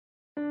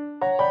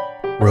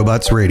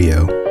Robots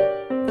Radio.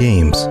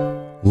 Games,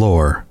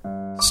 lore,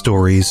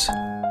 stories,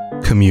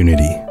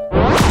 community.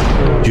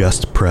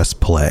 Just press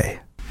play.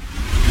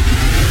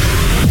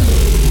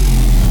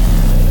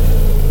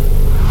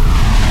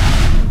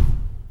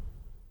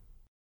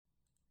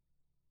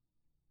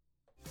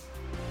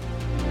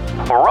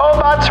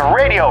 Robots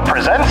Radio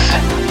presents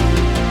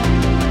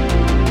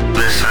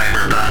the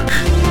Cyberpunk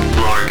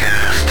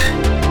Lorecast.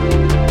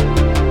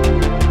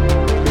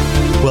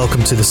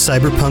 Welcome to the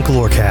Cyberpunk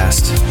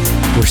Lorecast,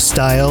 where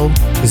style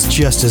is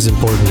just as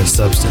important as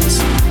substance.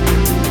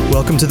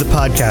 Welcome to the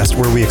podcast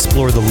where we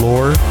explore the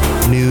lore,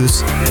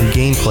 news, and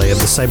gameplay of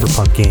the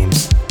Cyberpunk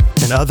games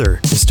and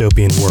other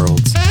dystopian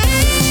worlds.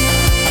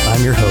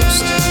 I'm your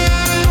host,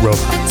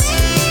 Robots.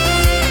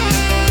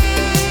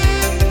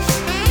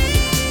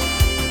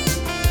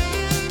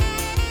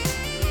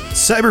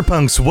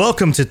 Cyberpunks,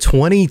 welcome to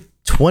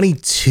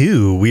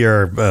 2022. We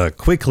are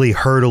quickly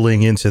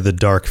hurtling into the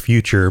dark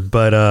future,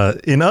 but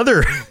in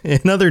other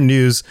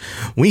news,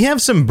 we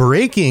have some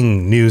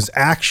breaking news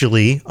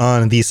actually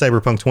on the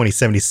Cyberpunk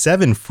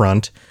 2077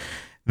 front.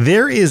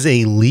 There is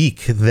a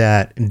leak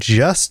that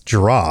just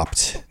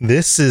dropped.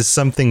 This is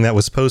something that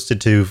was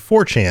posted to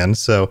 4chan,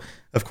 so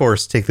of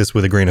course take this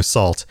with a grain of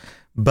salt.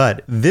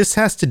 But this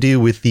has to do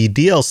with the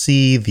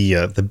DLC,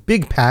 the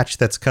big patch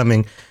that's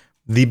coming,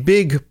 the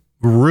big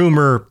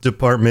rumor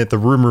department, the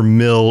rumor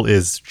mill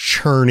is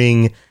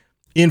churning,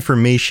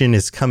 information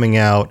is coming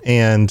out,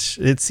 and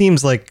it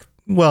seems like,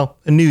 well,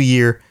 a new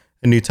year,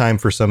 a new time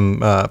for some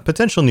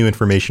potential new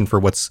information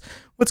for what's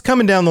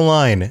coming down the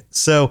line.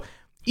 So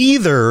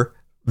either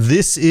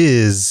this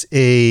is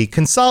a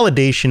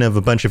consolidation of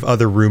a bunch of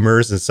other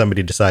rumors and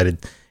somebody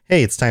decided,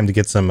 hey, it's time to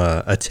get some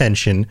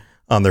attention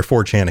on their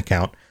 4chan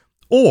account,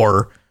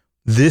 or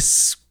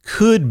this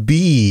could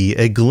be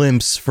a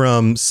glimpse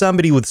from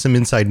somebody with some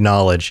inside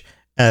knowledge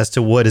as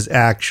to what is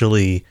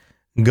actually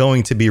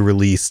going to be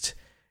released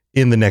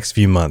in the next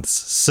few months.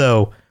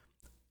 So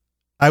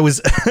I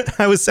was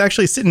I was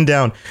actually sitting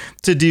down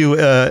to do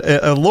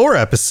a lore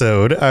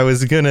episode. I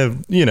was gonna,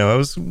 I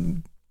was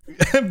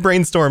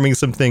brainstorming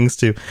some things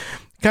to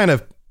kind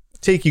of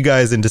take you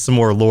guys into some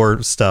more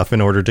lore stuff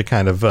in order to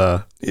kind of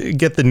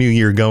get the new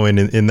year going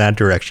in that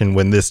direction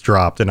when this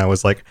dropped. And I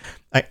was like,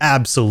 I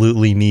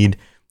absolutely need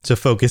to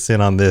focus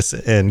in on this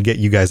and get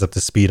you guys up to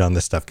speed on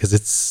this stuff, because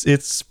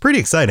it's pretty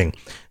exciting.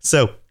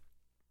 So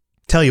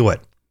tell you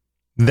what,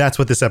 that's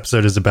what this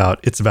episode is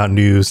about. It's about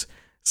news.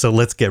 So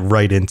let's get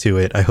right into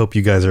it. I hope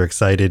you guys are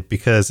excited,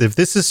 because if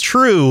this is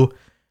true,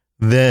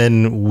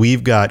 then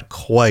we've got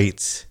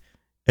quite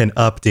an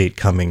update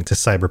coming to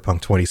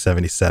Cyberpunk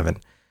 2077.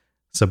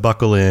 So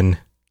buckle in,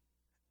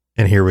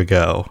 and here we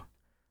go.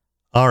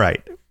 All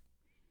right.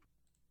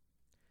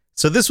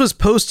 So this was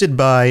posted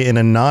by an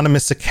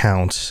anonymous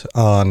account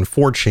on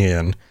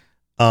 4chan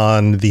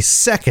on the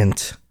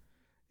 2nd.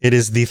 It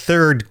is the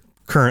 3rd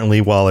currently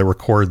while I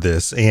record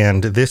this,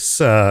 and this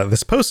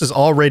post has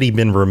already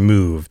been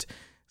removed.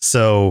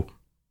 So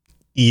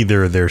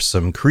either there's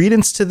some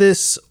credence to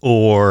this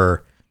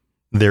or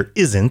there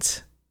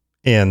isn't,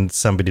 and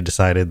somebody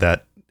decided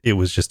that it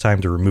was just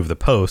time to remove the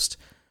post.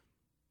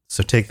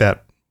 So take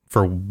that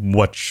for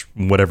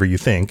whatever you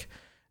think.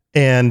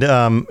 And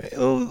I'm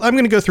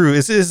going to go through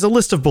is a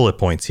list of bullet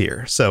points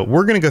here. So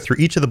we're going to go through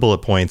each of the bullet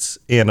points,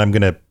 and I'm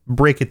going to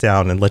break it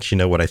down and let you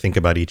know what I think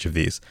about each of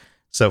these.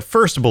 So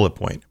first bullet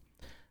point: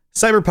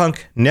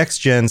 Cyberpunk Next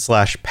Gen /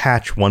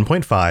 Patch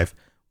 1.5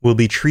 will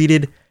be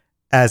treated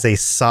as a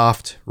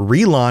soft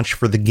relaunch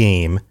for the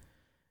game.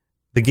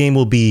 The game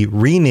will be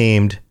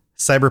renamed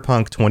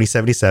Cyberpunk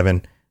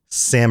 2077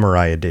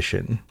 Samurai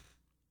Edition.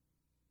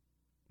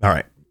 All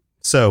right.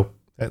 So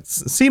that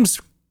seems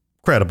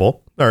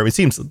credible, or it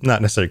seems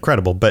not necessarily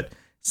credible, but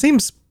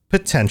seems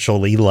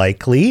potentially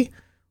likely.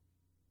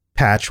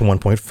 Patch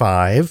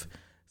 1.5,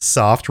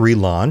 soft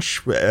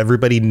relaunch.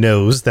 Everybody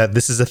knows that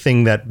this is a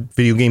thing that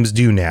video games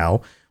do now.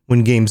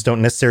 When games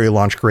don't necessarily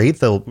launch great,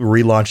 they'll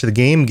relaunch the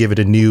game, give it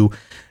a new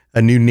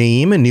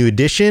name, a new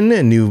edition,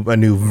 a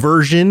new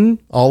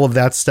version, all of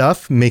that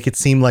stuff, make it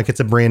seem like it's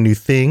a brand new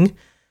thing.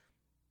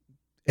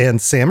 And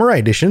Samurai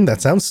Edition,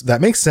 that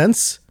makes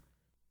sense.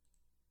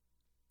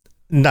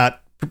 Not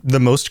the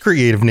most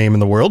creative name in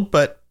the world,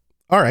 but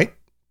all right,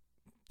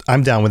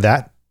 I'm down with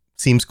that.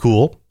 Seems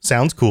cool.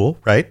 Sounds cool,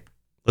 right?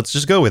 Let's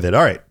just go with it.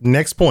 All right,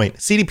 next point.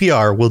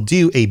 CDPR will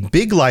do a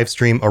big live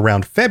stream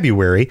around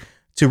February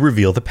to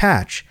reveal the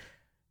patch,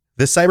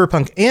 the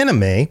Cyberpunk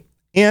anime,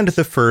 and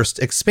the first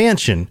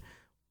expansion.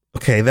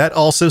 Okay, that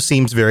also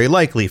seems very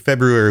likely.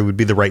 February would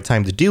be the right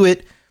time to do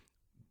it.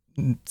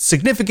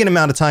 Significant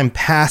amount of time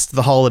past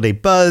the holiday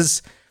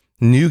buzz.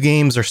 New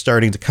games are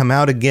starting to come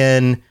out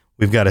again.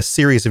 We've got a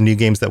series of new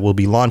games that will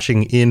be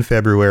launching in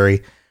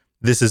February.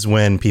 This is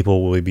when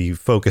people will be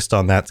focused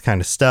on that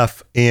kind of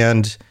stuff.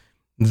 And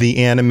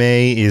the anime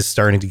is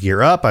starting to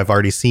gear up. I've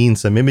already seen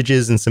some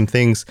images and some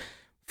things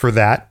for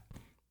that.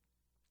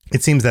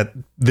 It seems that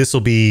this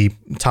will be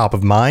top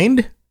of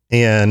mind,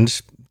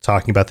 and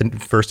talking about the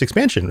first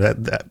expansion.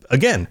 That,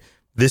 again,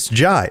 this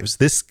jives.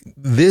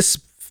 This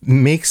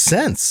makes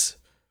sense.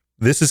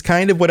 this is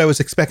kind of what I was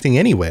expecting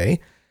anyway,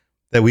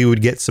 that we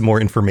would get some more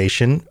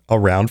information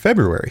around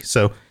February.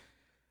 So,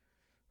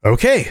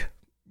 okay.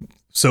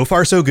 So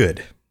far, so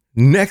good.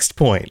 Next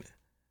point.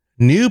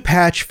 New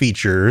patch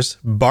features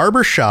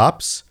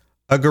barbershops,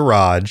 a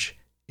garage,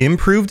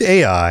 improved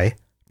AI,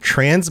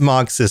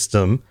 transmog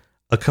system,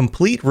 a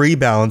complete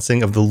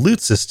rebalancing of the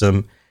loot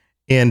system,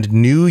 and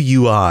new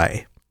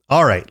UI.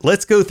 All right,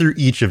 let's go through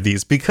each of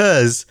these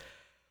because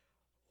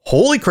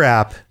holy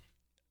crap.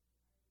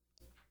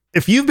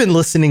 If you've been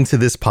listening to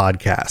this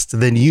podcast,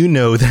 then you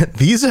know that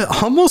these are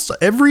almost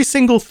every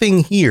single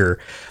thing here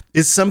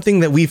is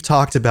something that we've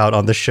talked about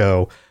on the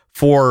show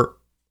for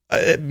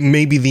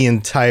maybe the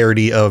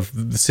entirety of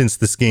since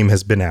this game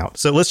has been out.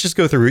 So let's just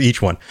go through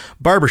each one.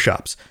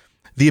 Barbershops,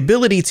 the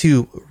ability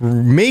to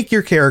make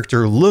your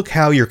character look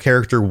how your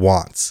character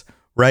wants,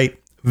 right?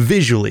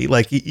 Visually,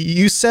 like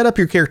you set up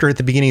your character at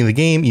the beginning of the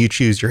game, you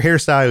choose your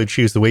hairstyle, you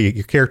choose the way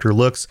your character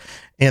looks.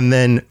 And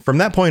then from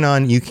that point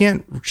on, you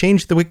can't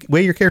change the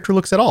way your character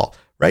looks at all,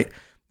 right?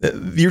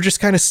 You're just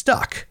kind of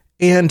stuck.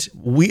 And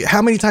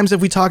how many times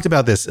have we talked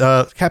about this?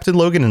 Captain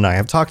Logan and I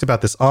have talked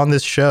about this on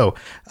this show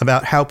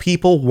about how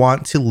people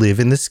want to live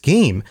in this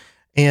game.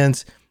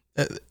 And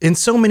in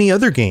so many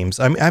other games.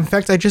 In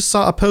fact, I just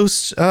saw a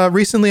post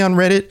recently on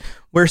Reddit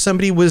where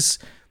somebody was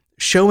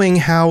showing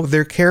how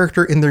their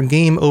character in their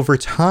game over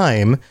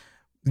time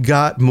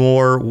got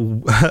more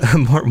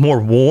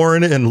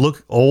worn and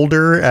looked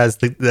older as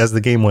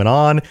the game went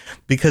on,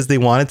 because they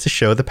wanted to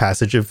show the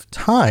passage of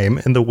time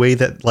and the way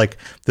that like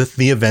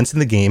the events in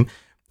the game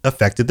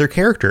affected their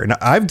character. And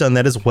I've done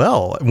that as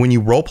well. When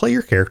you role play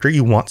your character,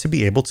 you want to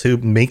be able to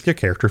make your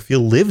character feel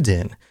lived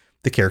in.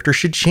 The character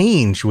should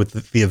change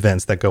with the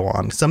events that go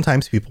on.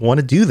 Sometimes people want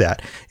to do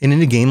that. And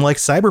in a game like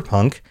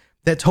Cyberpunk,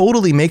 that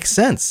totally makes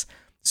sense.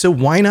 So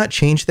why not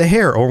change the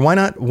hair, or why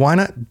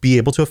not be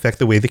able to affect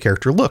the way the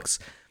character looks?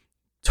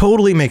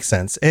 Totally makes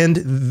sense. And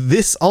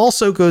this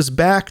also goes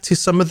back to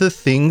some of the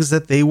things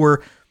that they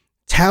were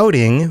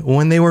touting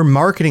when they were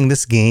marketing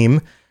this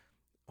game.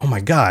 Oh my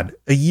God,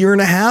 a year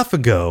and a half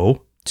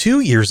ago,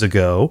 2 years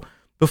ago,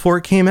 before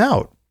it came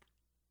out.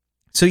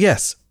 So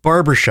yes,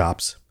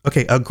 barbershops.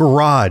 Okay, a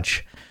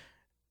garage.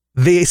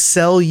 They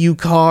sell you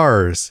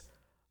cars.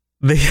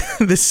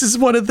 This is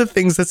one of the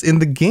things that's in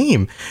the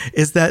game,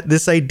 is that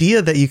this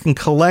idea that you can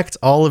collect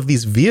all of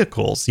these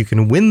vehicles, you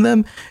can win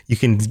them, you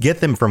can get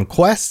them from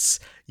quests,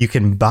 you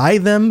can buy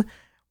them.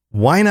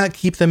 Why not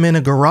keep them in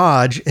a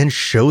garage and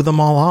show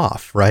them all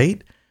off,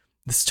 right?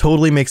 This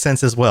totally makes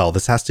sense as well.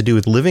 This has to do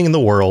with living in the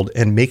world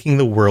and making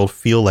the world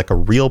feel like a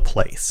real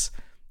place.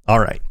 All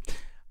right.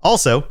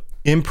 Also,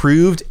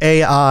 improved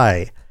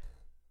AI.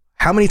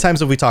 How many times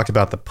have we talked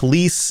about the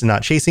police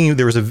not chasing you?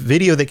 There was a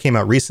video that came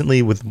out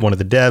recently with one of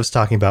the devs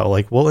talking about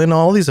like, well, in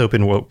all these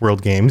open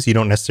world games, you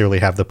don't necessarily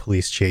have the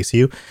police chase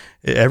you.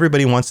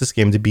 Everybody wants this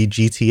game to be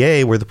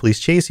GTA where the police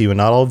chase you, and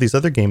not all of these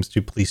other games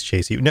do police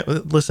chase you. No,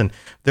 listen,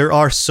 there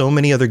are so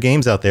many other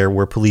games out there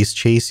where police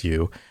chase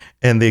you.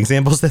 And the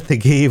examples that they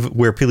gave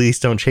where police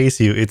don't chase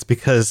you, it's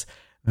because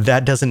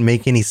that doesn't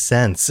make any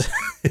sense.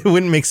 It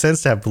wouldn't make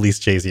sense to have police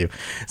chase you.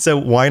 So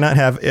why not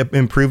have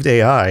improved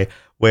AI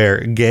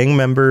where gang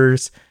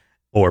members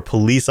or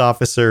police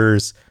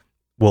officers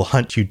will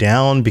hunt you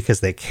down because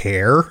they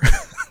care?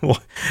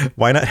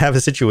 Why not have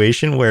a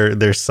situation where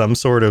there's some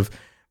sort of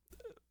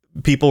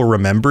people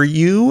remember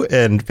you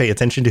and pay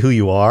attention to who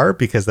you are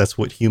because that's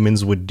what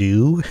humans would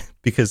do,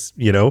 because,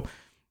 you know,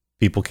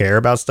 people care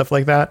about stuff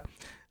like that.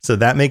 So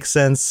that makes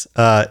sense.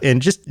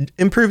 And just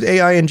improved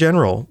AI in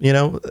general. You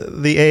know,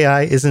 the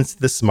AI isn't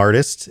the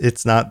smartest.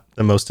 It's not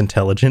the most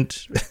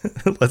intelligent.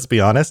 Let's be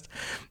honest.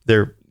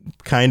 They're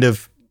kind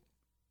of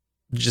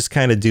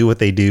do what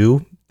they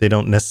do. They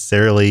don't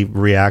necessarily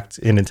react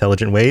in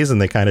intelligent ways, and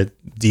they kind of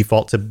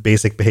default to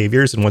basic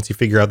behaviors. And once you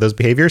figure out those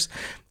behaviors,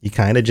 you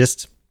kind of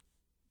just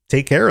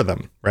take care of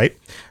them, right?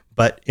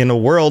 But in a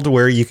world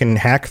where you can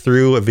hack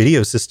through a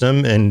video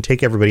system and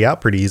take everybody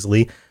out pretty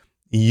easily,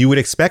 you would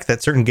expect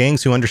that certain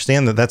gangs who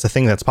understand that that's a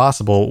thing that's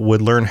possible would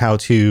learn how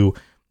to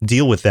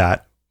deal with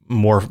that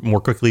more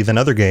quickly than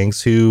other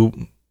gangs who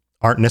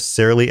aren't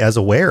necessarily as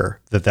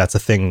aware that that's a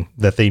thing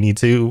that they need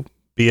to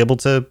be able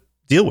to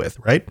deal with,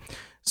 right?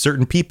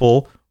 Certain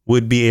people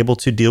would be able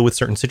to deal with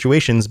certain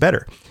situations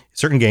better.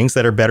 Certain gangs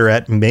that are better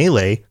at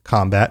melee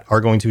combat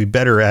are going to be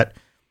better at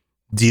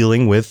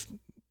dealing with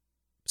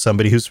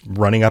somebody who's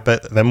running up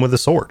at them with a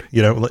sword,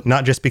 you know,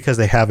 not just because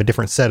they have a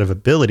different set of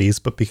abilities,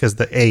 but because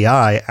the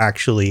AI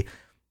actually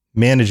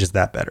manages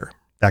that better,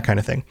 that kind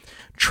of thing.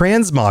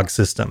 Transmog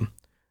system.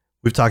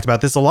 We've talked about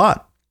this a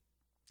lot.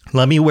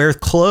 Let me wear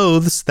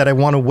clothes that I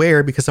want to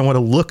wear because I want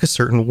to look a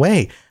certain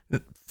way.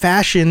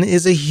 Fashion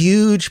is a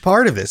huge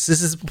part of this.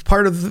 This is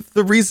part of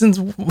the reasons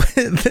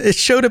it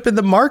showed up in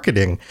the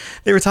marketing.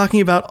 They were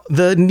talking about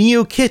the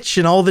neo-kitsch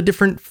and all the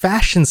different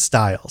fashion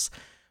styles.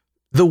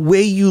 The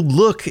way you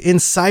look in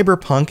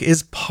Cyberpunk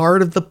is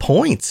part of the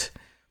point.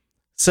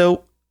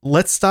 So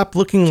let's stop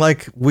looking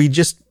like we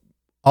just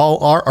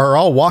are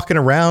all walking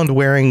around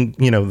wearing,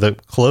 the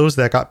clothes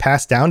that got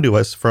passed down to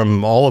us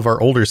from all of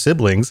our older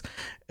siblings.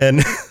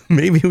 And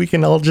maybe we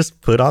can all just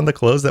put on the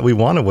clothes that we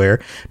want to wear,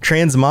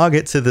 transmog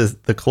it to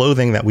the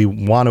clothing that we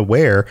want to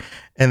wear,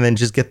 and then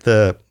just get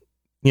the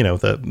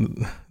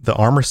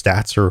armor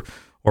stats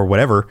or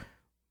whatever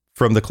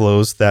from the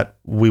clothes that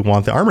we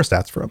want the armor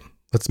stats from.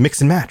 Let's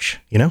mix and match,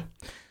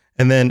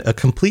 and then a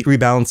complete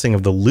rebalancing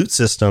of the loot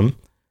system.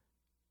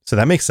 So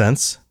that makes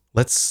sense.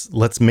 Let's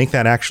make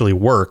that actually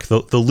work.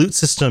 The loot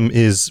system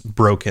is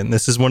broken.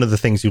 This is one of the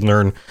things you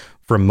learn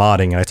from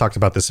modding. And I talked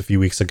about this a few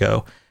weeks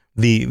ago.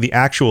 The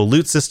actual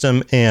loot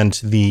system and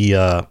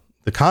the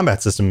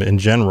combat system in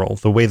general,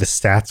 the way the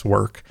stats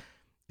work,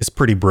 is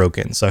pretty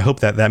broken. So I hope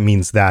that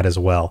means that as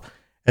well.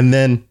 And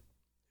then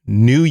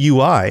new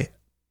UI.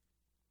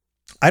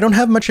 I don't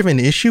have much of an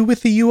issue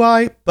with the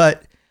UI,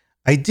 but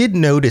I did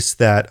notice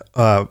that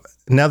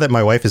now that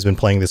my wife has been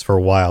playing this for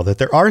a while, that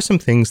there are some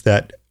things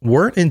that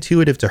weren't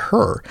intuitive to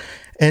her.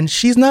 And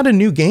she's not a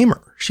new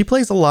gamer. She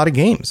plays a lot of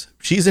games.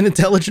 She's an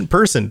intelligent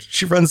person.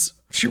 She runs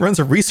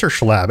a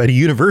research lab at a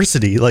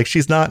university. Like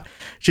she's not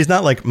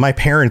like my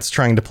parents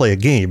trying to play a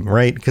game,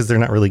 right? Because they're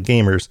not really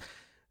gamers.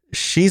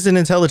 She's an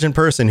intelligent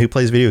person who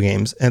plays video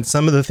games. And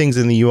some of the things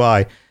in the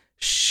UI,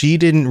 she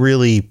didn't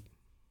really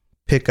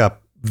pick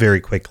up very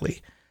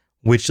quickly,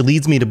 which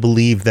leads me to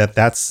believe that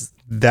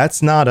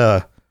that's not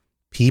a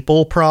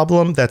people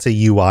problem. That's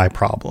a UI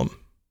problem.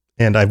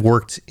 And I've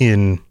worked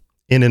in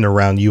and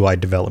around UI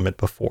development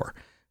before.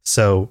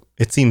 So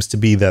it seems to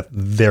be that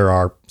there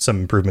are some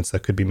improvements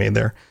that could be made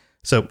there.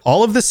 So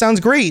all of this sounds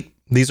great.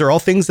 These are all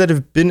things that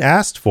have been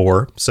asked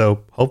for.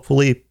 So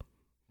hopefully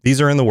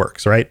these are in the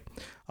works, right?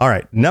 All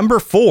right. Number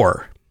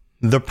 4,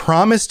 the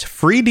promised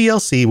free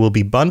DLC will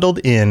be bundled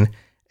in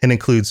and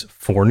includes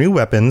 4 new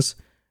weapons,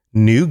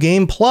 new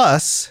game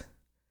plus,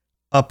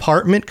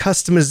 apartment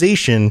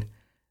customization,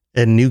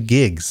 and new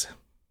gigs.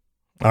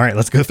 All right,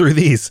 let's go through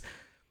these.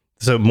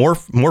 So more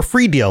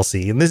free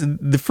DLC, and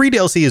the free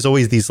DLC is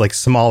always these like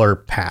smaller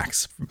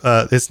packs.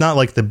 It's not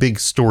like the big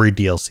story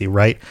DLC,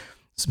 right?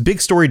 It's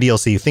big story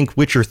DLC. Think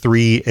Witcher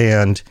 3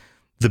 and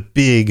the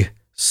big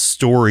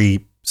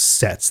story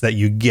sets that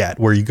you get,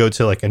 where you go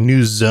to like a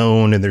new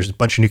zone and there's a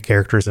bunch of new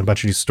characters and a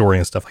bunch of new story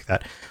and stuff like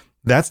that.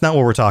 That's not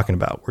what we're talking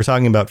about. We're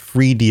talking about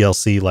free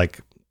DLC,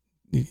 like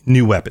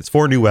new weapons,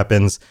 4 new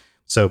weapons.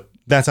 So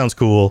that sounds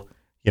cool.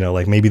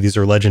 Like maybe these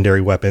are legendary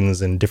weapons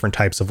and different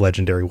types of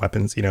legendary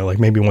weapons, like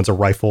maybe one's a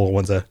rifle,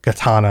 one's a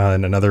katana,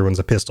 and another one's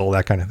a pistol,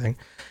 that kind of thing.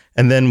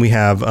 And then we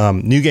have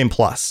New Game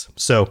Plus.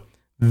 So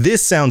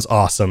this sounds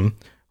awesome.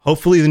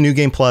 Hopefully the New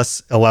Game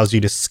Plus allows you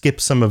to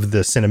skip some of the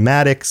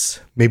cinematics,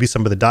 maybe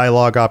some of the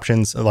dialogue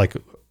options, like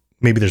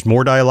maybe there's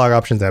more dialogue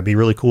options. That'd be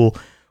really cool.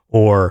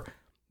 Or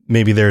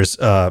maybe there's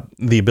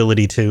the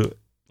ability to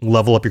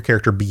level up your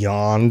character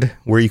beyond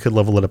where you could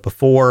level it up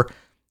before.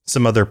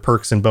 Some other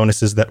perks and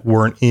bonuses that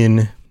weren't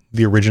in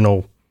the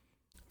original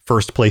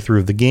first playthrough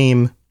of the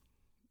game.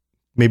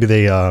 Maybe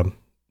they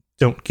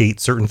don't gate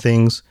certain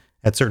things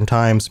at certain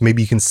times.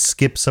 Maybe you can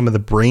skip some of the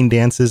brain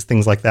dances,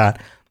 things like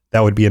that.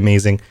 That would be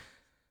amazing.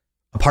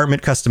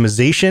 Apartment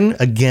customization,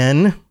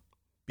 again,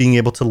 being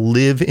able to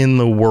live in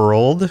the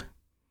world,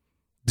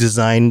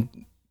 design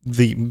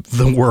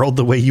the world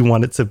the way you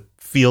want it to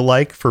feel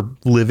like for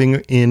living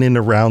in and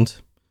around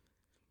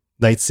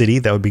Night City.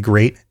 That would be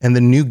great. And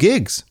the new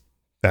gigs.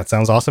 That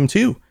sounds awesome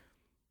too.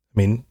 I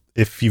mean,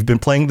 if you've been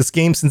playing this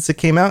game since it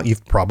came out,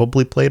 you've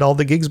probably played all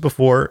the gigs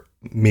before,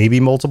 maybe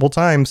multiple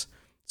times.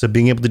 So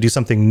being able to do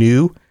something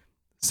new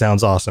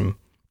sounds awesome.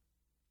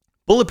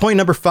 Bullet point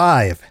number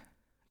 5,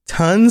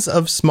 tons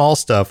of small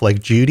stuff like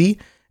Judy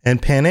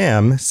and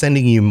Panam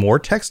sending you more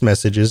text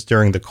messages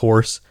during the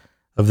course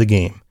of the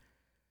game.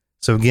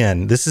 So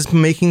again, this is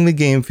making the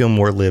game feel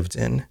more lived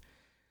in.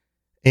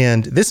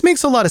 And this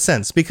makes a lot of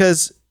sense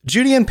because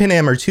Judy and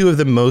Panam are 2 of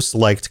the most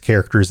liked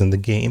characters in the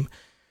game.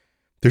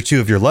 They're 2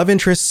 of your love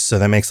interests, so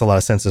that makes a lot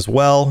of sense as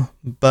well.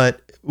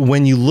 But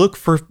when you look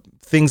for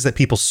things that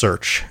people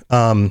search,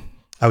 I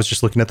was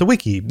just looking at the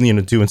wiki,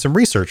 doing some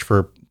research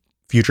for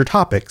future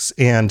topics.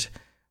 And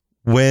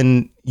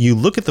when you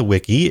look at the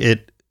wiki,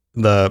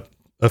 the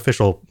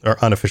official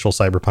or unofficial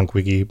Cyberpunk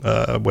wiki,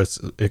 what's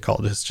it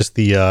called? It's just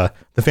the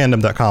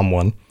fandom.com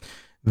one.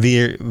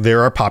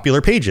 There are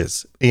popular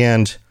pages,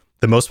 and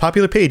the most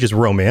popular page is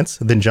romance,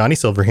 then Johnny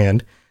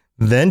Silverhand,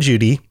 then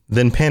Judy,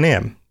 then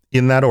Panam,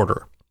 in that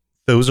order.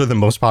 Those are the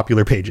most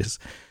popular pages.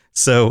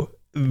 So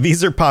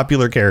these are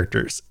popular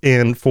characters.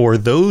 And for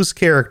those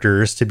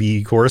characters to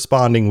be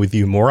corresponding with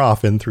you more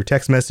often through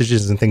text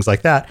messages and things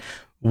like that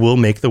will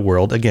make the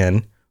world,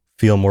 again,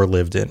 feel more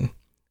lived in.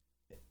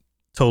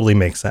 Totally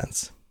makes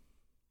sense.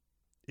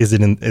 Is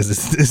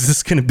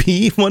this going to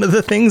be one of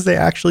the things they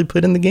actually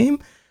put in the game?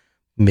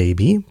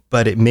 Maybe,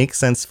 but it makes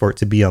sense for it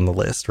to be on the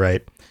list,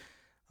 right?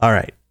 All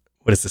right.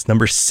 What is this?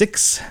 Number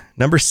 6.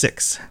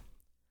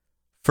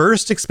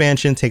 First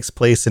expansion takes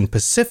place in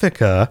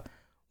Pacifica,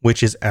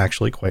 which is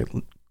actually quite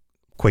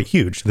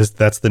huge.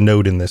 That's the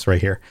node in this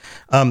right here.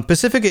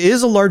 Pacifica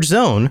is a large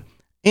zone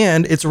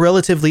and it's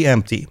relatively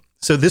empty.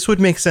 So this would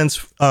make sense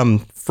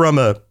from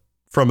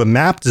a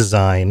map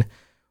design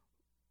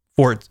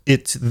for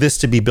this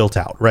to be built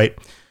out, right?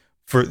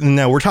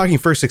 Now we're talking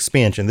first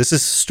expansion. This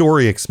is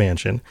story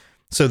expansion.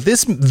 So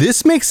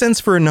this makes sense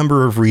for a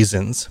number of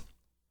reasons.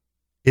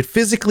 It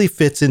physically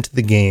fits into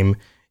the game.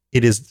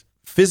 It is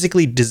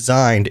physically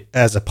designed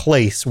as a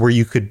place where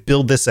you could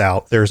build this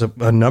out. There's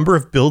a number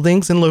of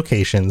buildings and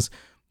locations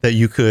that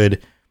you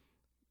could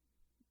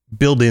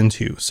build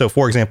into. So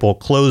for example,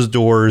 closed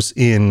doors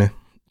in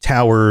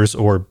towers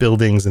or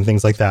buildings and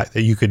things like that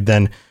you could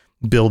then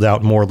build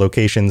out more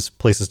locations,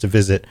 places to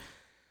visit.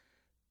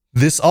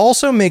 This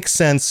also makes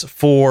sense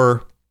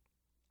for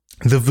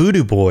the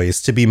Voodoo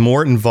Boys to be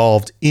more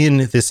involved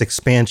in this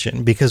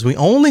expansion because we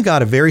only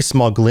got a very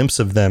small glimpse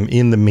of them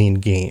in the main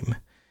game.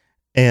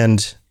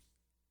 And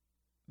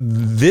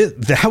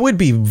that would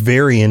be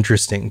very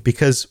interesting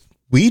because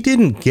we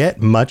didn't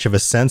get much of a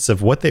sense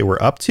of what they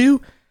were up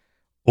to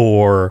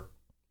or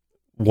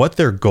what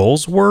their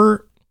goals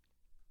were,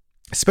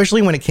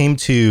 especially when it came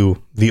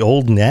to the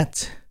old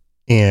net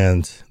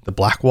and the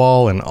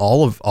Blackwall and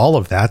all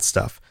of that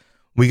stuff.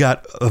 We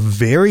got a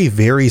very,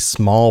 very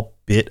small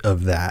bit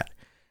of that.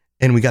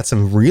 And we got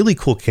some really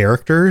cool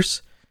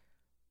characters.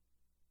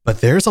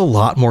 But there's a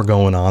lot more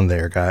going on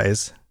there,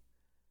 guys.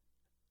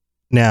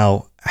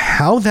 Now,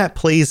 how that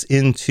plays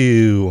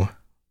into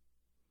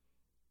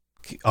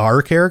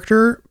our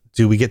character,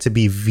 do we get to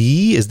be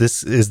V? Is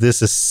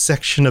this a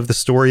section of the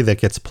story that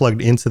gets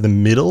plugged into the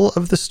middle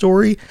of the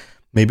story?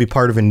 Maybe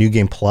part of a New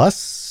Game Plus,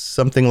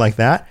 something like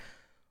that?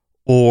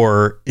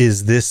 Or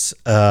is this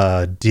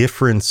a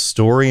different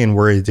story and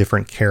we're a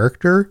different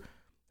character?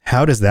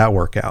 How does that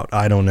work out?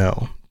 I don't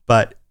know.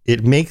 But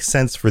it makes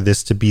sense for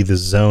this to be the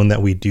zone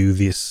that we do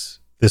this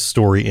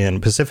story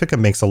in. Pacifica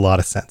makes a lot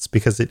of sense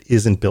because it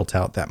isn't built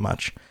out that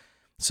much.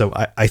 So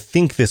I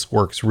think this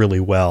works really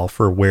well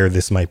for where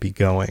this might be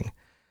going.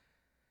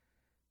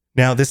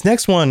 Now, this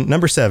next one,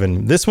 number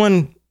 7, this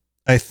one,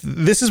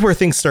 this is where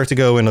things start to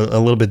go in a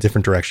little bit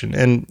different direction.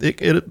 And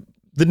the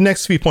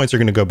next few points are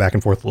going to go back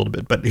and forth a little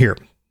bit. But here,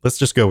 let's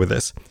just go with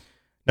this.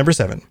 Number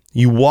 7,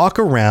 you walk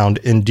around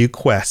and do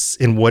quests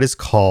in what is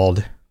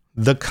called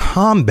the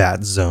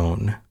combat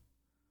zone.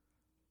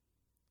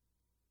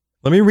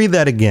 Let me read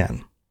that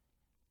again.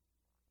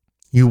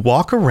 You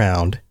walk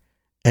around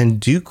and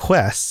do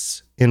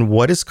quests in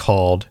what is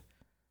called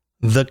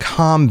the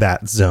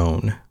combat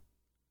zone.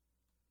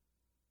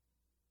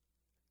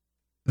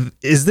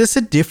 Is this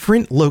a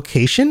different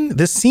location?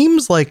 This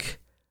seems like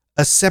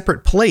a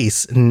separate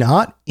place,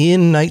 not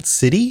in Night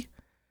City,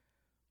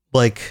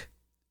 like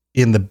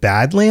in the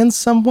Badlands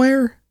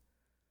somewhere,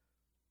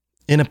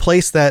 in a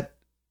place that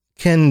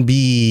can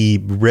be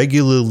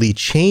regularly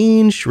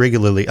changed,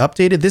 regularly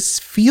updated. This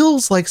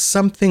feels like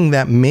something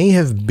that may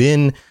have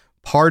been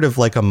part of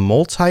like a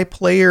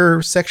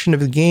multiplayer section of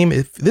the game.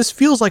 This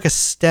feels like a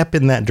step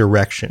in that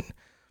direction,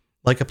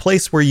 like a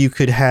place where you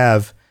could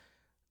have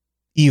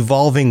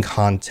evolving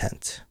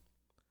content,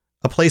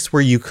 a place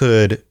where you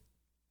could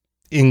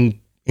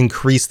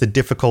increase the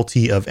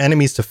difficulty of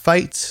enemies to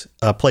fight,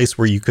 a place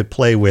where you could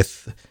play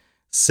with,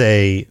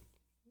 say,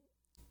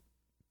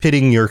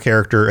 pitting your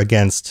character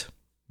against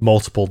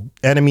multiple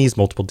enemies,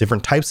 multiple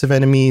different types of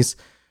enemies,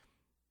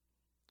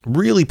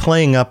 really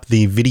playing up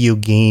the video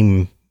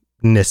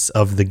game-ness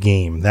of the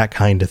game, that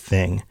kind of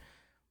thing.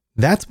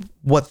 That's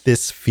what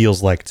this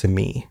feels like to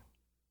me.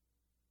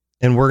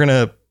 And we're going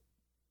to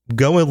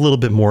go a little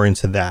bit more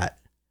into that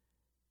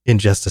in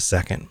just a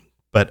second.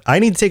 But I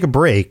need to take a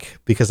break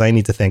because I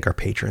need to thank our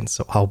patrons,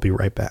 so I'll be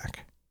right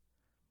back.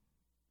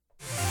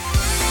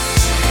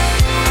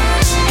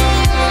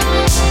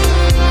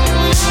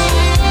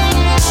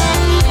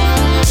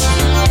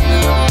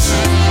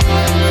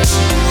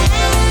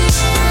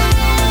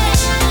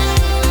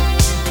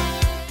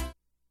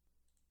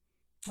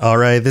 All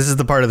right, this is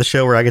the part of the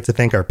show where I get to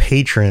thank our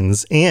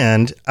patrons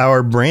and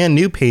our brand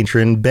new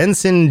patron,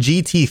 Benson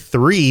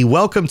GT3.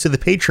 Welcome to the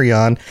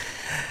Patreon.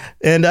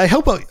 And I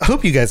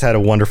hope you guys had a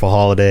wonderful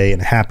holiday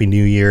and a happy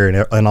new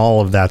year and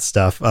all of that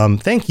stuff.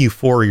 Thank you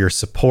for your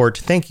support.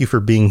 Thank you for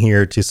being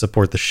here to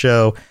support the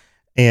show.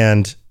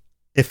 And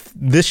if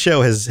this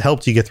show has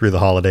helped you get through the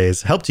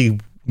holidays, helped you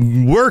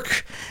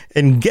work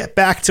and get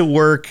back to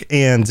work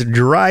and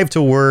drive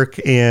to work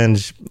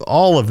and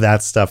all of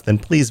that stuff, then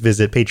please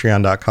visit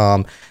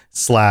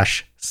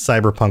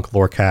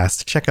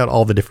patreon.com/cyberpunklorecast. Check out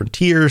all the different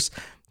tiers.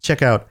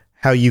 Check out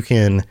how you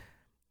can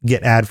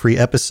get ad-free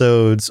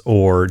episodes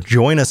or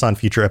join us on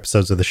future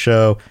episodes of the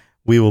show.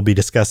 We will be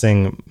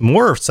discussing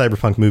more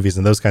Cyberpunk movies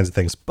and those kinds of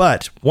things.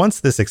 But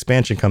once this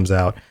expansion comes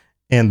out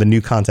and the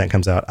new content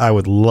comes out, I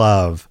would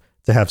love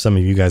to have some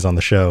of you guys on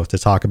the show to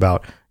talk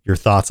about your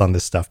thoughts on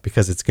this stuff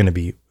because it's going to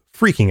be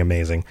freaking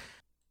amazing.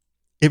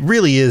 It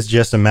really is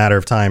just a matter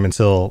of time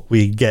until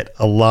we get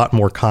a lot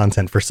more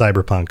content for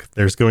Cyberpunk.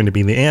 There's going to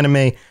be the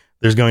anime.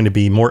 There's going to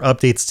be more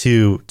updates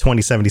to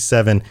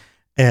 2077.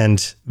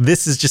 And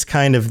this is just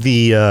kind of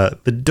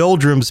the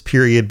doldrums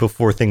period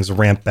before things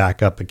ramp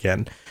back up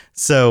again.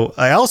 So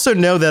I also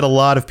know that a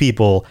lot of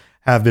people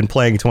have been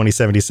playing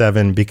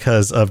 2077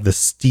 because of the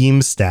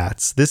Steam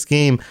stats. This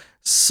game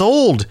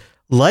sold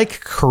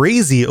like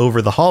crazy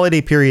over the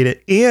holiday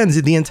period and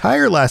the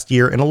entire last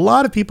year, and a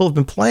lot of people have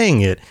been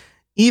playing it,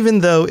 even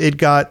though it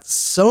got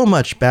so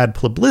much bad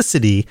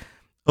publicity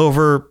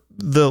over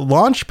the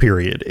launch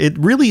period. It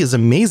really is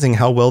amazing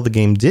how well the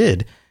game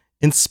did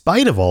in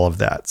spite of all of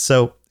that.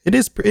 So it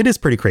is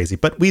pretty crazy.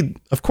 But we'd,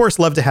 of course,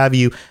 love to have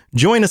you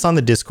join us on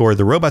the Discord,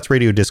 the Robots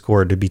Radio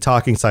Discord, to be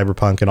talking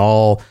Cyberpunk and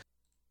all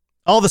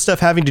the stuff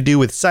having to do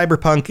with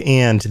Cyberpunk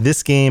and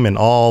this game and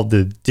all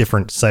the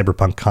different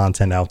Cyberpunk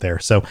content out there.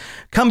 So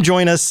come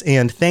join us.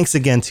 And thanks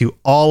again to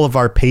all of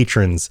our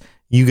patrons.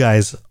 You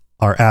guys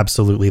are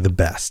absolutely the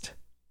best.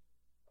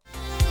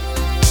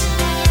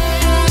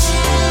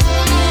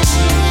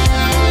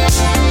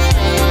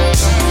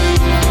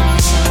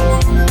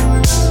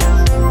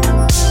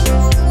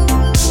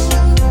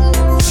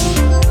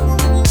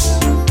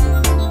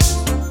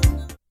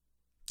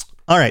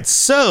 All right,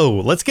 so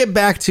let's get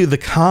back to the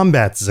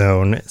combat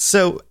zone.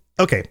 So,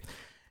 okay,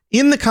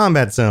 in the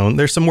combat zone,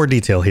 there's some more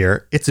detail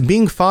here. It's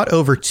being fought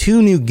over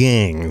two new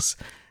gangs.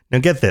 Now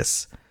get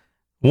this.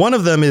 One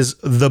of them is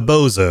the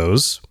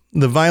Bozos,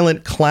 the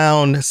violent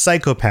clown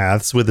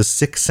psychopaths with a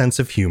sick sense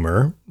of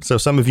humor. So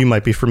some of you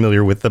might be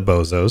familiar with the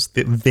Bozos.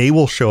 They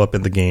will show up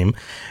in the game,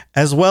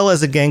 as well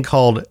as a gang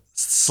called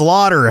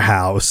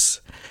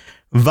Slaughterhouse,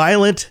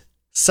 violent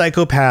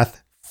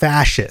psychopath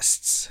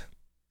fascists.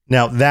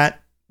 Now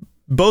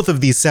both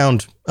of these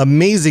sound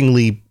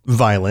amazingly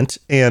violent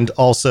and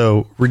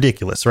also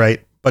ridiculous,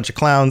 right? Bunch of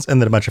clowns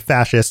and then a bunch of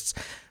fascists.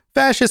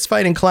 Fascists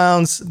fighting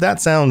clowns. That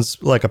sounds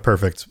like a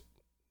perfect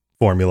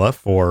formula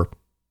for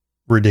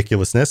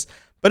ridiculousness.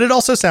 But it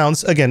also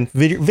sounds, again,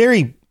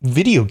 very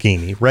video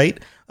gamey, right?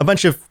 A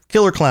bunch of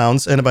killer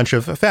clowns and a bunch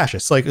of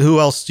fascists. Like,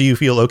 who else do you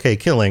feel okay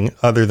killing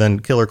other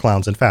than killer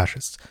clowns and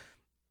fascists?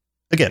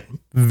 Again,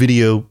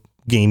 video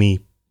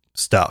gamey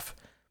stuff.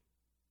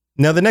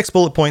 Now, the next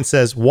bullet point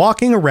says,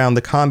 walking around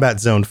the combat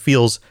zone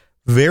feels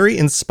very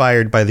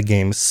inspired by the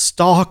game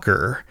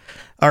Stalker.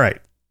 All right,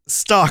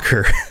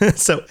 Stalker.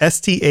 So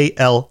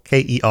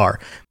Stalker.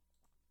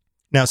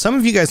 Now, some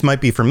of you guys might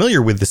be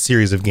familiar with this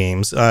series of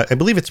games. I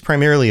believe it's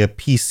primarily a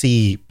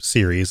PC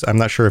series. I'm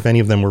not sure if any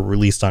of them were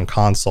released on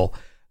console.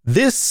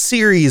 This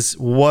series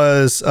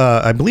was,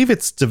 I believe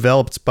it's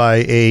developed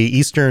by a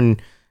Eastern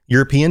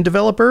European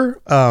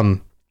developer.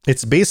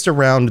 It's based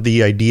around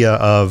the idea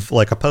of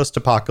like a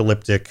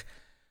post-apocalyptic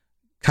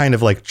kind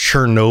of like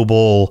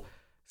Chernobyl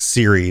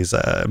series,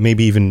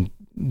 maybe even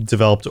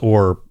developed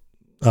or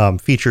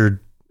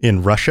featured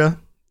in Russia,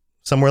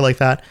 somewhere like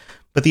that.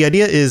 But the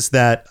idea is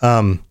that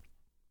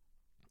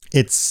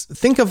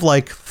think of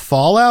like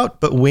Fallout,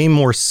 but way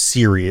more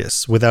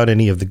serious without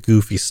any of the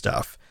goofy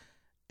stuff.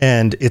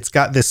 And it's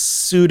got this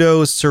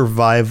pseudo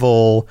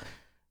survival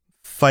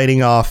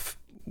fighting off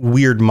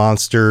weird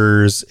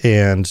monsters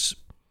and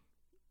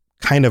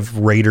kind of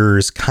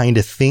raiders kind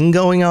of thing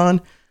going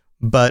on.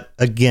 But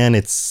again,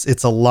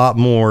 it's a lot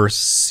more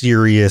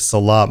serious, a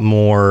lot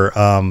more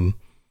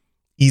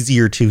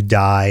easier to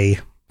die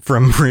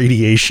from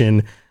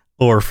radiation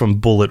or from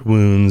bullet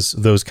wounds,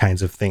 those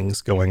kinds of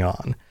things going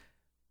on.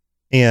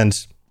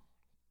 And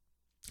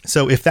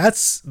so if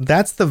that's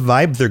the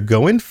vibe they're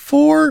going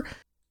for,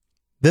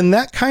 then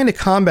that kind of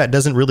combat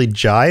doesn't really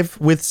jive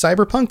with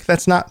Cyberpunk.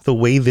 That's not the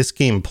way this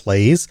game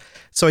plays.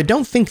 So I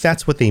don't think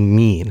that's what they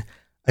mean.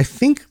 I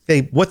think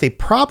what they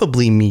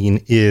probably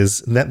mean is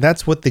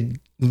that's what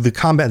the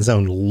combat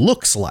zone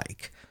looks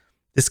like.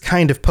 This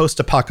kind of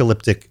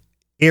post-apocalyptic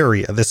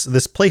area,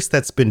 this place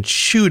that's been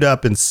chewed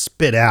up and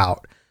spit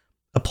out,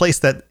 a place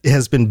that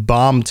has been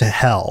bombed to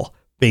hell,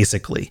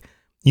 basically.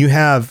 You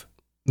have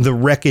the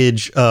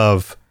wreckage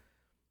of,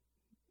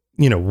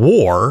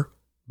 war,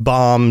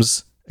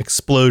 bombs,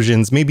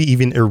 explosions, maybe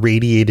even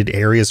irradiated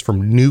areas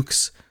from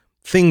nukes,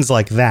 things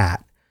like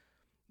that.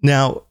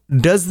 Now,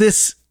 does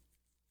this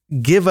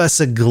give us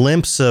a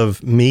glimpse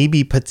of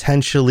maybe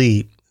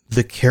potentially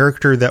the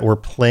character that we're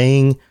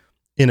playing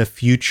in a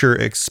future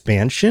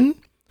expansion?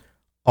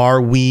 Are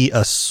we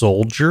a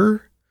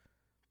soldier?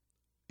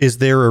 Is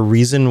there a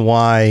reason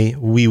why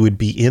we would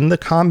be in the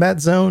combat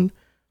zone?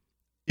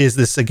 Is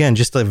this, again,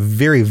 just a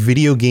very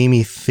video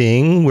gamey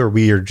thing where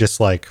we are just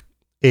like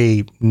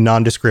a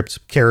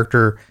nondescript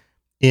character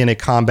in a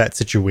combat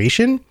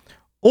situation?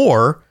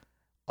 Or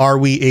are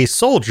we a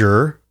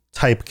soldier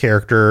type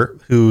character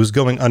who's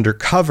going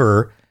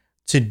undercover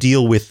to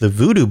deal with the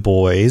Voodoo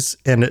Boys,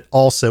 and it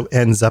also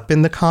ends up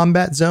in the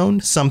combat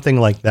zone? Something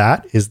like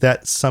that.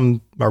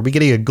 Are we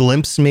getting a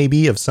glimpse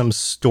maybe of some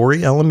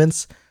story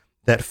elements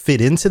that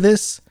fit into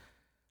this?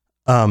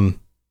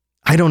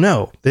 I don't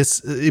know.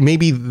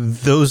 Maybe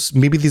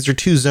these are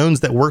two zones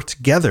that work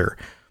together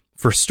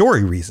for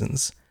story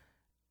reasons.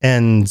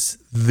 And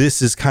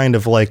this is kind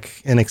of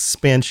like an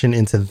expansion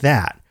into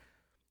that.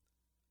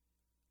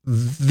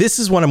 This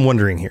is what I'm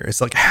wondering here.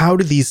 It's like, how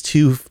do these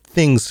two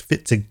things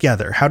fit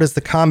together? How does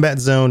the combat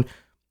zone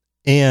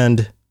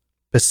and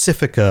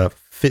Pacifica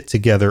fit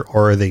together?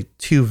 Or are they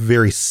two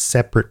very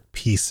separate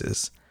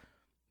pieces?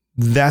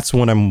 That's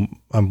what I'm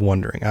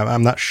wondering.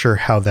 I'm not sure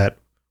how that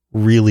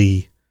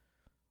really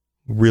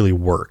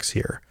works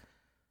here.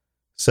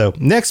 So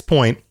next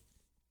point,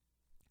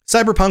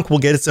 Cyberpunk will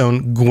get its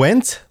own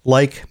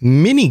Gwent-like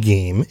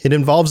minigame. It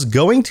involves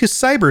going to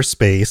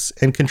cyberspace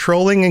and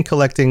controlling and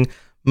collecting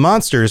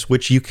monsters,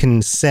 which you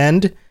can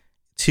send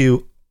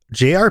to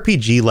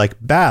JRPG-like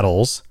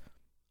battles.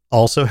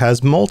 Also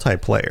has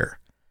multiplayer.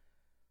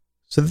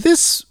 So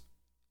this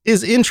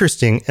is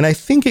interesting, and I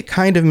think it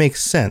kind of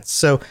makes sense.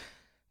 So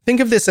think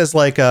of this as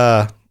like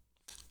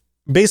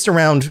based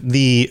around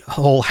the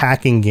whole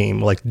hacking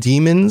game, like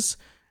Demons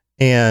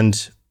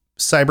and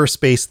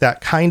cyberspace, that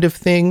kind of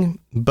thing,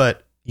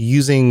 but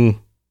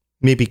using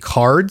maybe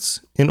cards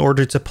in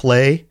order to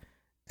play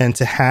and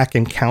to hack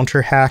and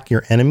counter hack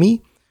your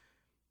enemy.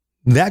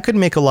 That could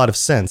make a lot of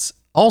sense.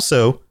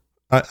 Also,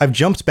 I've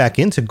jumped back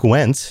into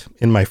Gwent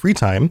in my free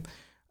time.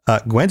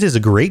 Gwent is a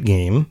great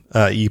game.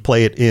 You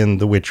play it in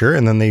The Witcher,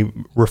 and then they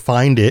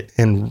refined it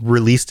and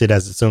released it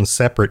as its own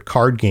separate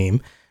card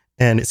game.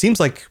 And it seems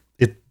like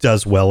it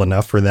does well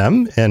enough for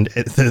them. And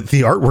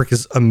the artwork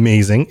is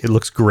amazing. It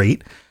looks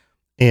great.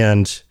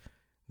 And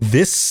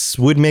this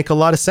would make a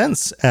lot of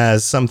sense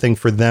as something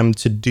for them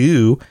to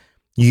do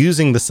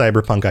using the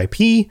Cyberpunk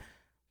IP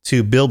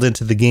to build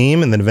into the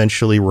game and then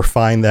eventually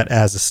refine that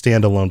as a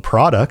standalone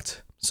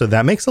product. So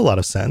that makes a lot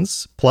of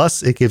sense.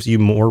 Plus, it gives you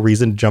more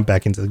reason to jump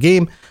back into the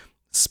game,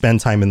 spend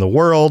time in the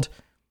world,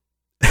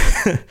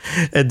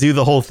 and do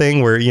the whole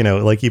thing where, you know,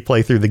 like you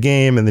play through the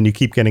game and then you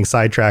keep getting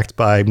sidetracked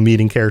by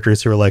meeting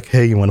characters who are like,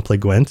 hey, you want to play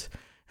Gwent?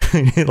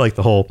 Like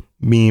the whole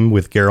meme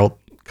with Geralt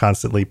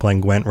constantly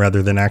playing Gwent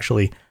rather than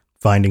actually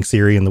finding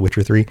Ciri in The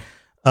Witcher 3.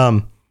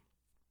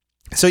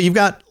 So you've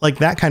got like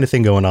that kind of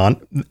thing going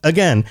on.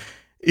 Again,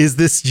 is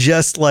this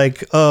just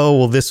like, oh,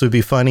 well, this would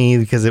be funny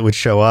because it would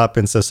show up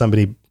and so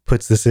somebody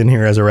puts this in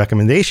here as a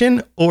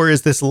recommendation? Or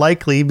is this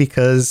likely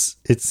because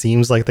it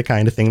seems like the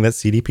kind of thing that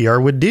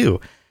CDPR would do?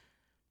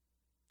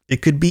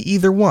 It could be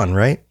either one,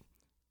 right?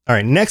 All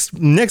right, next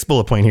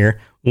bullet point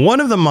here. One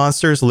of the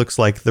monsters looks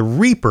like the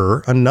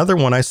Reaper. Another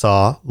one I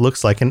saw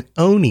looks like an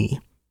Oni.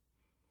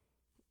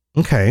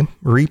 Okay,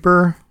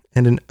 Reaper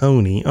and an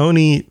Oni.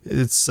 Oni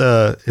is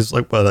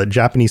like a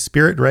Japanese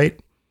spirit, right?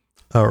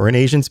 Or an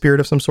Asian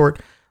spirit of some sort.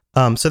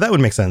 So that would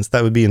make sense.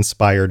 That would be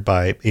inspired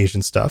by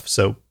Asian stuff.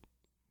 So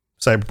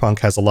Cyberpunk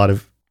has a lot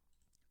of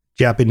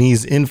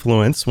Japanese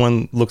influence.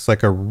 One looks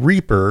like a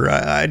Reaper.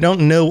 I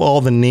don't know all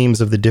the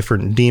names of the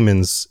different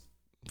demons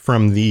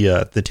from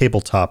the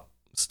tabletop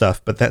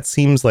stuff, but that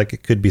seems like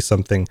it could be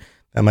something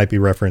that might be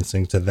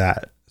referencing to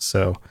that.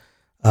 So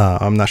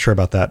I'm not sure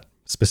about that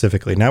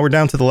specifically. Now we're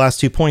down to the last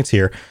 2 points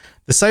here.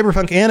 The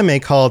Cyberpunk anime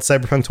called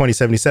Cyberpunk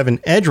 2077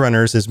 Edge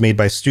Runners is made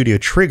by Studio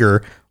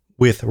Trigger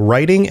with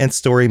writing and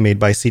story made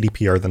by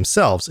CDPR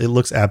themselves. It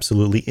looks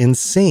absolutely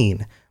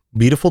insane.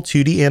 Beautiful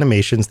 2D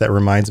animations that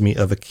reminds me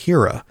of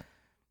Akira.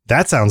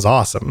 That sounds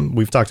awesome.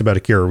 We've talked about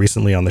Akira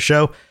recently on the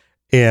show,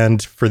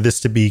 and for this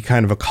to be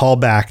kind of a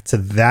callback to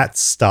that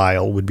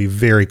style would be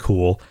very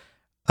cool.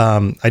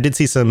 I did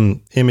see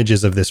some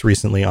images of this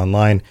recently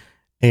online,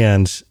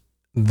 and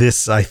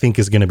this I think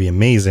is going to be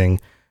amazing.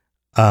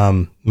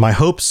 My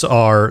hopes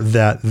are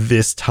that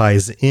this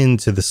ties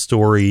into the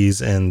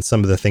stories and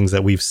some of the things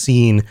that we've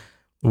seen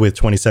with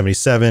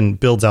 2077,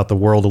 builds out the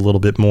world a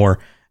little bit more.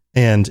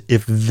 And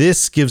if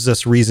this gives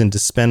us reason to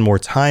spend more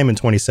time in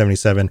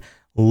 2077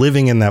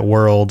 living in that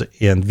world,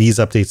 and these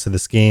updates to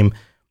this game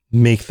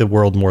make the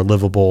world more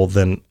livable,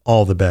 then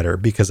all the better,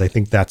 because I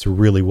think that's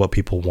really what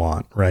people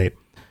want, right?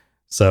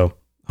 So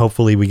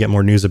hopefully we get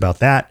more news about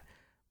that.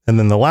 And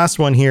then the last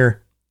one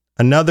here,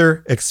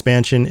 another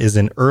expansion is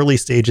in early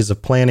stages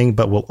of planning,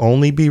 but will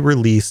only be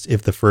released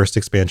if the first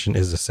expansion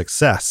is a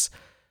success.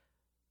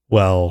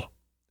 Well,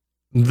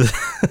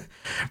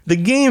 the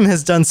game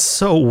has done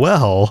so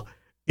well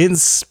in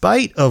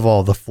spite of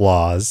all the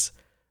flaws.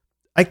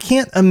 I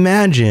can't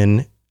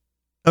imagine.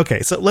 Okay,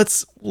 so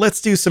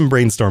let's do some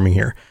brainstorming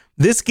here.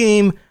 This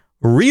game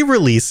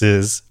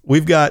re-releases.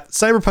 We've got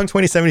Cyberpunk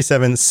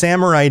 2077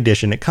 Samurai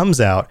Edition. It comes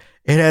out.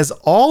 It has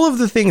all of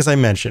the things I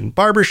mentioned: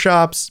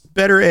 barbershops,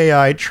 better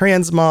AI,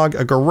 transmog,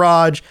 a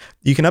garage.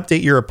 You can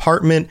update your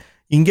apartment.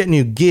 You can get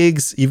new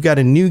gigs. You've got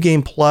a new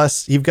game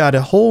plus. You've got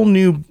a whole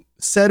new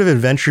set of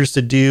adventures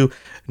to do.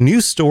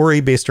 New story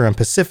based around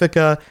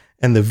Pacifica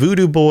and the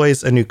Voodoo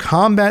Boys. A new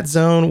combat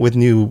zone with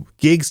new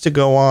gigs to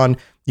go on.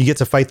 You get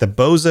to fight the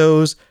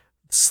Bozos,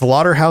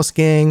 Slaughterhouse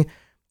Gang,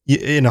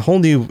 in a whole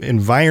new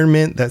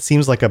environment that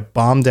seems like a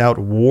bombed out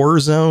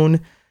war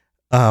zone.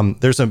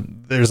 There's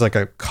like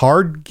a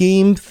card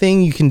game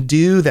thing you can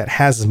do that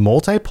has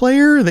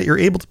multiplayer that you're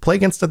able to play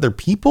against other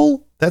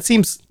people. That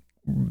seems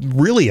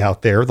really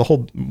out there, the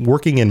whole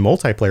working in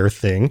multiplayer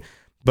thing,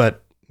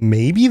 but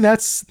maybe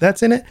that's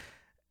in it.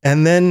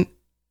 And then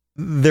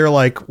they're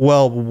like,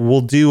 well,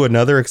 we'll do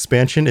another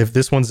expansion if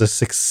this one's a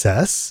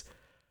success.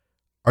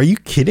 Are you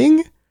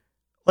kidding?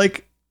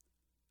 Like,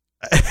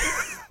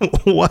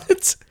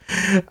 what?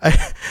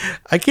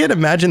 I can't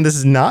imagine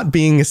this not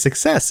being a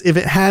success if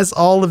it has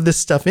all of this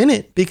stuff in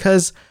it,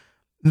 because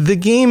the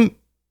game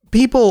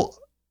people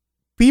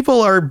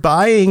are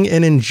buying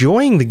and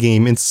enjoying the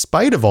game in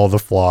spite of all the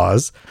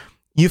flaws.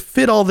 You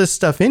fit all this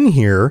stuff in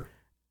here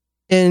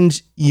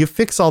and you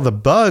fix all the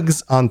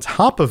bugs on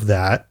top of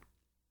that.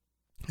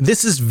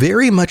 This is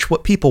very much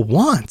what people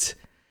want.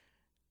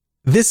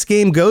 This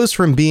game goes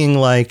from being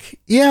like,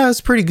 yeah, it's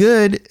pretty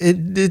good.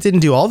 It didn't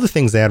do all the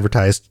things they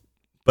advertised,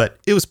 but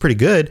it was pretty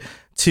good,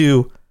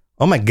 to,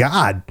 oh my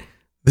God,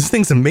 this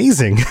thing's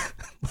amazing.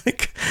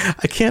 Like,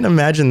 I can't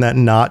imagine that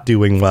not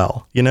doing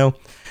well, you know?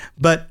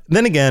 But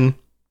then again,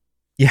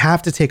 you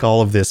have to take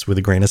all of this with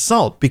a grain of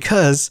salt,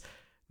 because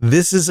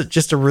this is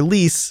just a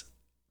release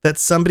that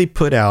somebody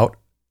put out.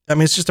 I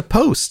mean, it's just a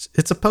post.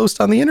 It's a post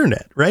on the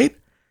internet, right?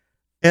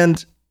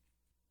 And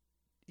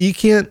you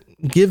can't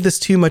give this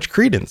too much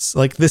credence.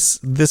 Like,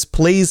 this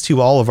plays to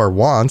all of our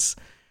wants.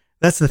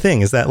 That's the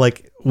thing, is that,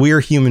 like,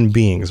 we're human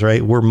beings,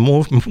 right? We're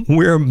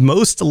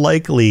most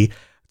likely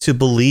to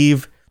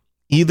believe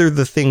either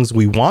the things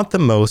we want the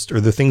most or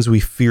the things we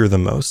fear the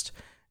most.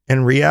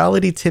 And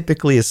reality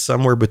typically is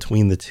somewhere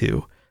between the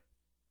two.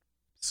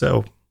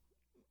 So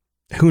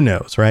who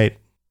knows, right?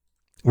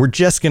 We're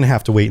just going to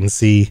have to wait and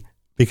see,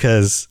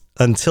 because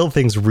until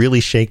things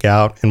really shake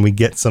out and we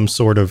get some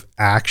sort of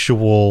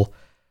actual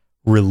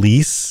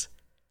release,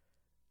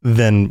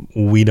 then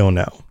we don't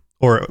know.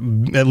 Or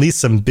at least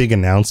some big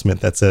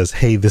announcement that says,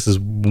 hey, this is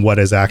what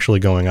is actually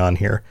going on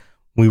here.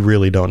 We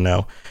really don't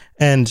know.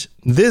 And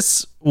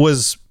this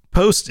was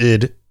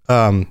posted,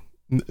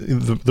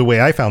 the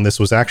way I found this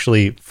was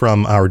actually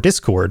from our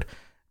Discord.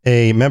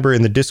 A member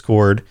in the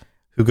Discord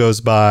who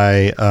goes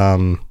by,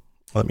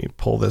 let me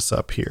pull this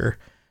up here,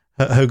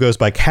 who goes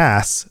by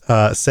Cass,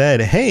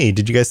 said, hey,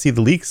 did you guys see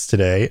the leaks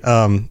today?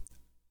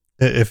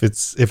 If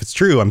it's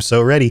true, I'm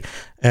so ready.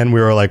 And we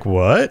were like,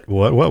 what?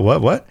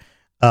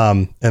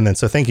 And then,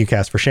 so thank you,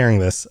 Cass, for sharing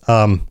this.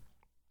 But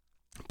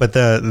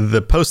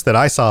the post that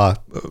I saw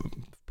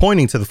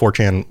pointing to the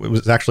 4chan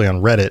was actually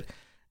on Reddit,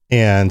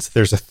 and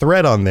there's a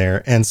thread on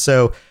there. And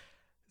so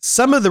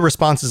some of the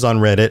responses on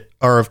Reddit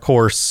are, of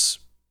course,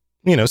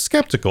 you know,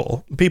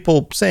 skeptical.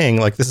 People saying,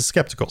 like, this is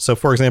skeptical. So,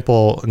 for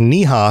example,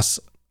 Nihas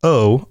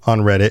O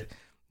on Reddit,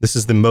 this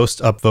is the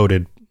most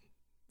upvoted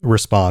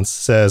response,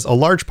 says, a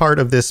large part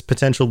of this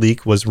potential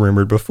leak was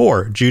rumored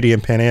before. Judy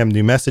and Pan Am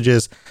new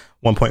messages,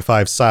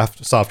 1.5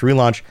 soft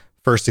relaunch,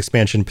 first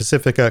expansion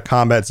Pacifica,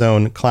 Combat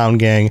Zone, Clown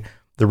Gang,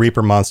 the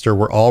Reaper monster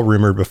were all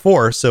rumored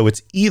before, so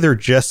it's either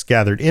just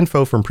gathered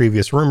info from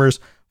previous rumors,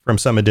 from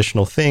some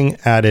additional thing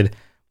added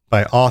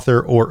by author,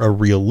 or a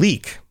real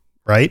leak,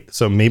 right?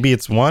 So maybe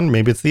it's one,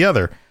 maybe it's the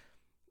other.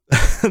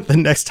 The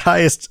next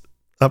highest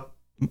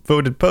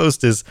voted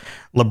post is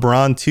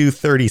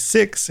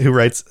LeBron236, who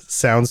writes,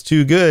 sounds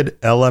too good,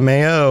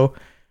 LMAO.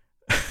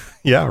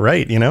 Yeah,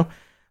 right, you know?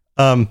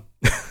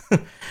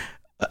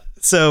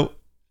 So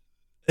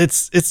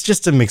it's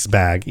just a mixed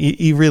bag.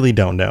 You really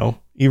don't know.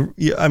 You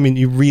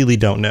really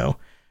don't know.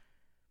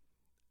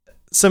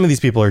 Some of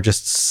these people are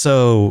just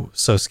so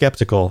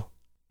skeptical.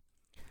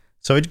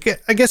 So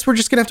I guess we're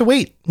just gonna have to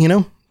wait, you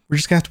know? We're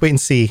just gonna have to wait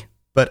and see.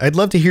 But I'd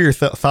love to hear your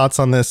thoughts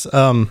on this.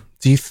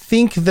 Do you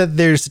think that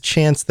there's a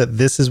chance that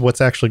this is what's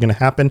actually going to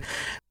happen?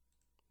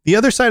 The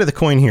other side of the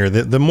coin here,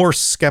 the more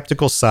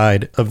skeptical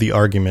side of the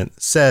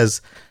argument,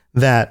 says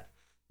that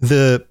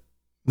the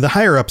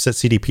higher ups at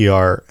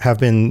CDPR have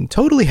been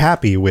totally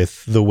happy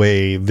with the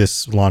way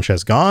this launch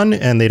has gone,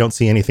 and they don't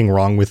see anything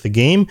wrong with the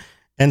game.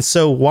 And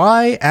so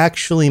why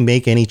actually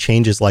make any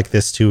changes like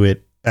this to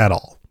it at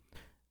all?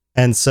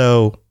 And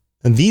so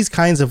these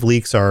kinds of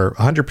leaks are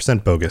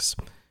 100% bogus.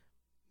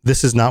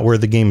 This is not where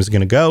the game is going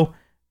to go,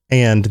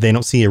 and they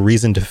don't see a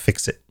reason to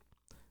fix it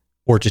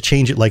or to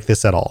change it like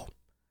this at all.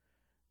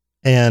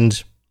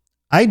 And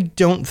I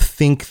don't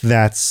think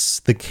that's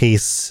the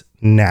case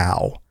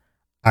now.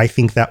 I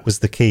think that was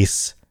the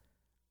case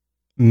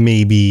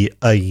maybe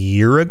a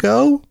year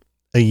ago,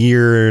 a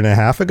year and a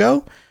half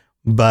ago,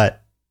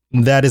 but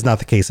that is not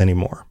the case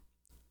anymore.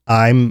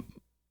 I'm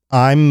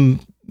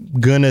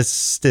going to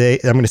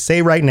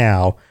say right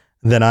now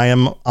that I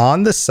am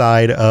on the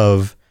side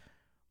of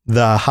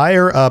the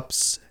higher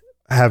ups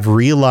have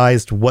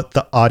realized what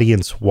the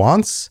audience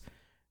wants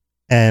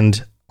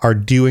and are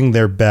doing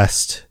their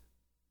best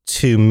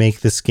to make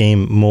this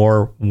game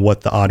more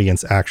what the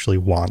audience actually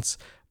wants.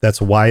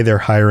 That's why they're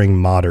hiring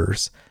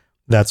modders.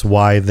 That's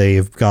why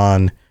they've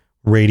gone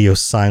radio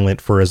silent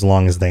for as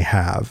long as they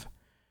have.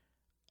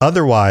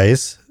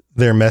 Otherwise,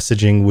 their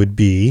messaging would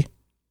be,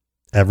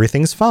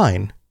 everything's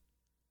fine.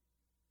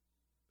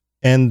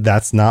 And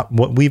that's not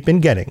what we've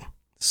been getting.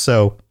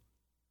 So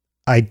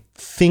I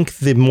think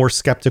the more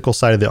skeptical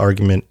side of the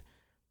argument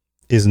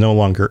is no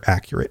longer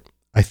accurate.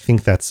 I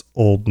think that's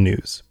old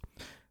news.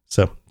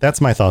 So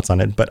that's my thoughts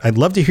on it, but I'd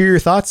love to hear your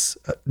thoughts.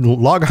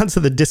 Log on to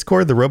the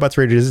Discord, the Robots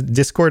Radio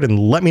Discord, and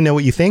let me know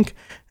what you think.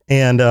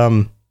 And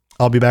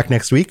I'll be back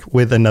next week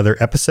with another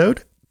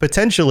episode,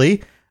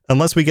 potentially,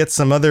 unless we get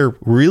some other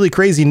really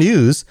crazy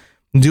news,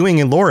 doing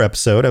a lore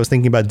episode. I was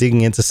thinking about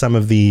digging into some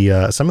of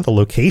the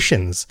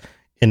locations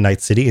in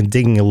Night City and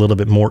digging a little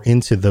bit more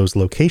into those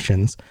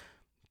locations.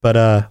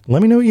 But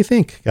let me know what you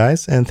think,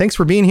 guys. And thanks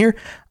for being here.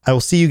 I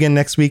will see you again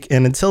next week.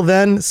 And until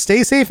then,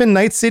 stay safe in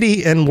Night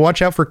City and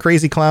watch out for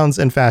crazy clowns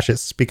and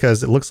fascists,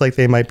 because it looks like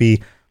they might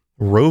be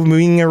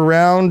roaming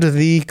around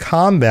the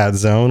combat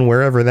zone,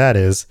 wherever that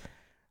is.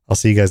 I'll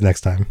see you guys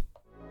next time.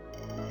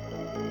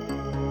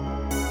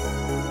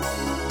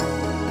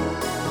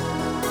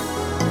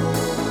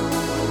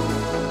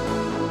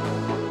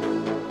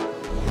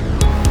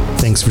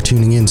 Thanks for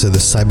tuning in to the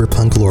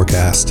Cyberpunk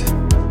Lorecast.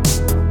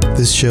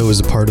 This show is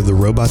a part of the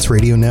Robots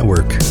Radio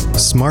Network,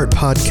 smart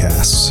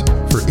podcasts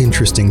for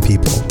interesting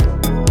people.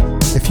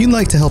 If you'd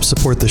like to help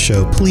support the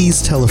show,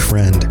 please tell a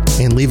friend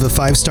and leave a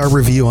 5-star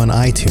review on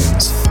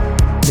iTunes.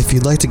 If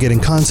you'd like to get in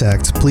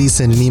contact, please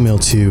send an email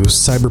to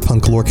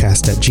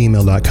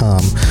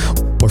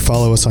cyberpunklorecast@gmail.com or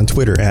follow us on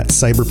Twitter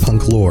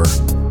 @cyberpunklore.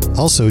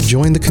 Also,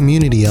 join the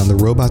community on the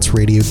Robots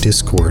Radio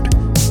Discord.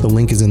 The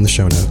link is in the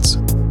show notes.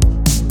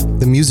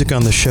 The music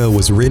on the show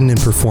was written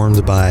and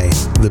performed by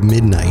The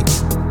Midnight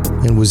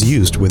and was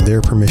used with their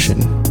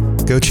permission.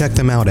 Go check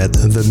them out at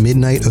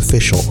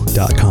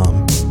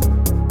themidnightofficial.com.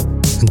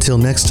 Until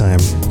next time,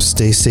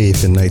 stay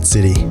safe in Night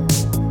City.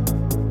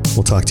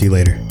 We'll talk to you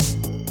later.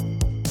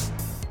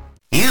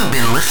 You've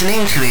been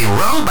listening to a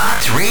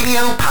Robots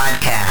Radio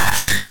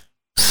podcast.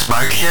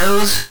 Smart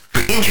shows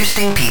for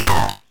interesting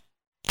people.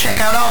 Check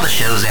out all the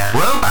shows at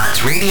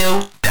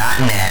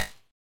robotsradio.net.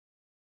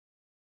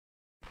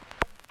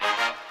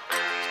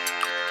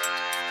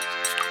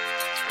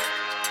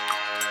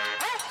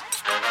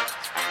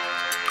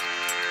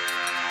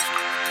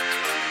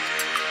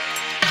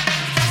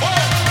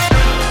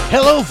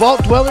 Hello,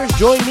 Vault Dwellers.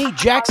 Join me,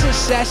 Jaxus,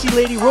 Sassy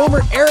Lady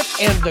Romer, Eric,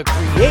 and the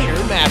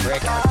Creator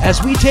Maverick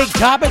as we take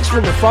topics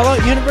from the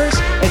Fallout universe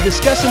and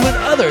discuss them with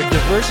other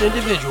diverse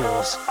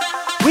individuals.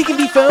 We can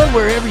be found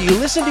wherever you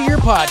listen to your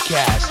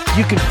podcast.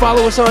 You can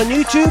follow us on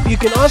YouTube. You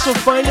can also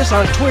find us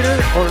on Twitter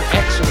or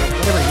X or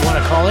whatever you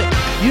want to call it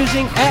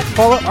using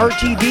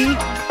 @FalloutRTD.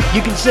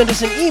 You can send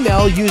us an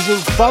email using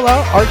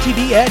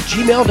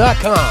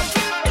falloutrtd@gmail.com.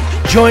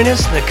 Join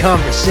us. The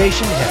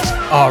conversation has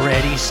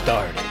already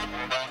started.